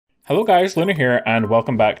Hello guys, Luna here, and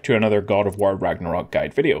welcome back to another God of War Ragnarok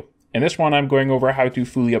guide video. In this one I'm going over how to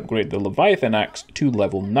fully upgrade the Leviathan Axe to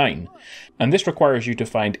level 9, and this requires you to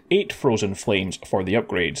find 8 frozen flames for the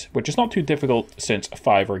upgrades, which is not too difficult since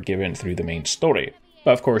 5 are given through the main story.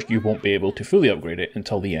 But of course you won't be able to fully upgrade it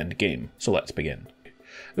until the end game, so let's begin.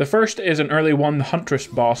 The first is an early one, the Huntress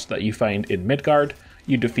Boss that you find in Midgard.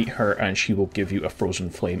 You defeat her and she will give you a frozen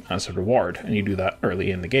flame as a reward, and you do that early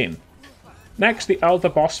in the game. Next, the Alva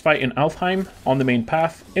Boss fight in Alfheim, on the main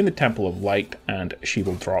path, in the Temple of Light, and she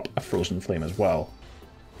will drop a frozen flame as well.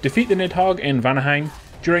 Defeat the Nidhogg in Vanaheim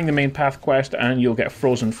during the main path quest, and you'll get a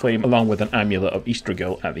frozen flame along with an amulet of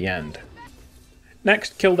Yggdrasil at the end.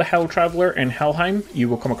 Next, kill the Hel-Traveler in Helheim, you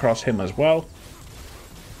will come across him as well.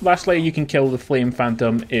 Lastly, you can kill the Flame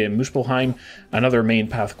Phantom in Muspelheim, another main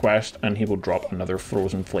path quest, and he will drop another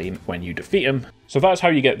frozen flame when you defeat him. So that's how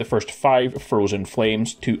you get the first 5 frozen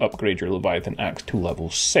flames to upgrade your Leviathan Axe to level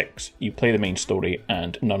 6. You play the main story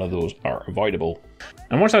and none of those are avoidable.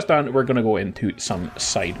 And once that's done, we're going to go into some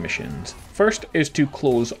side missions. First is to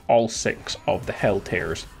close all 6 of the Hel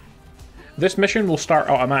Tears. This mission will start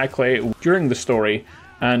automatically during the story,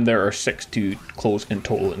 and there are 6 to close in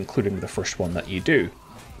total, including the first one that you do.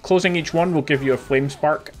 Closing each one will give you a flame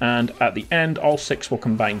spark, and at the end all 6 will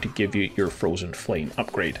combine to give you your frozen flame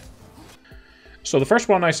upgrade. So the first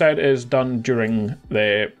one I said is done during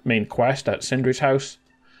the main quest at Sindri's house.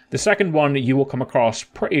 The second one you will come across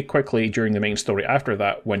pretty quickly during the main story after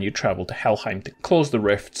that when you travel to Helheim to close the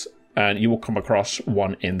rifts, and you will come across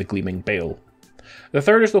one in the Gleaming Bale. The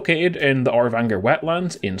third is located in the Orvanger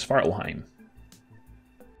wetlands in Svartalfheim.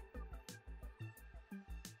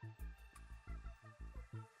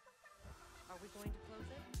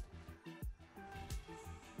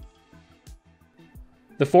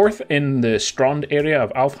 The fourth in the Strand area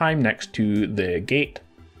of Alfheim next to the gate.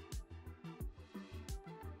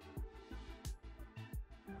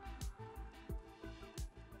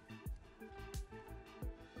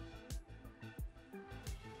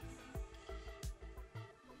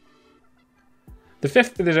 The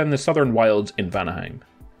fifth is in the Southern Wilds in Vanaheim.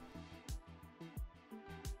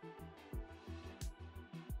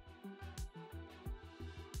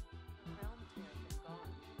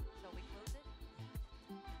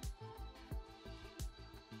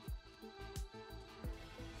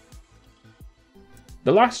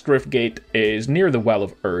 The last rift gate is near the Well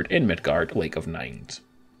of Erd in Midgard, Lake of Nines.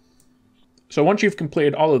 So once you've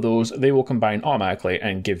completed all of those, they will combine automatically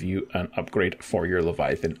and give you an upgrade for your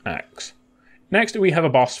Leviathan Axe. Next we have a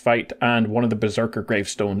boss fight and one of the Berserker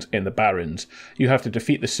gravestones in the Barrens. You have to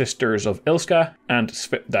defeat the Sisters of Ilska and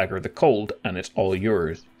Svipdagger the Cold, and it's all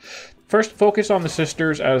yours. First, focus on the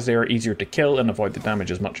Sisters as they are easier to kill and avoid the damage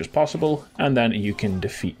as much as possible, and then you can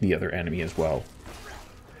defeat the other enemy as well.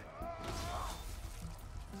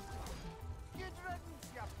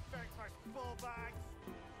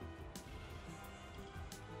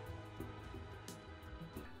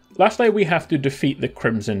 Lastly, we have to defeat the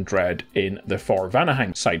Crimson Dread in the For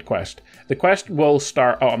Vanaheim side quest. The quest will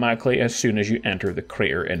start automatically as soon as you enter the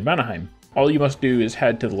crater in Vanaheim. All you must do is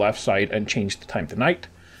head to the left side and change the time to night,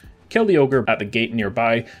 kill the ogre at the gate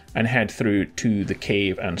nearby, and head through to the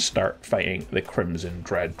cave and start fighting the Crimson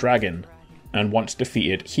Dread dragon. And once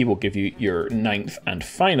defeated, he will give you your 9th and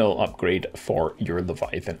final upgrade for your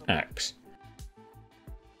Leviathan Axe.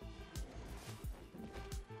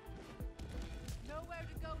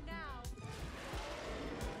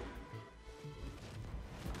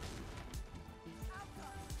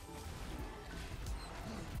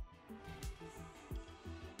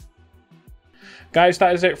 Guys,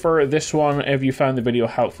 that is it for this one. If you found the video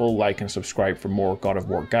helpful, like and subscribe for more God of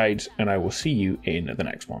War guides, and I will see you in the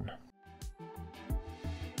next one.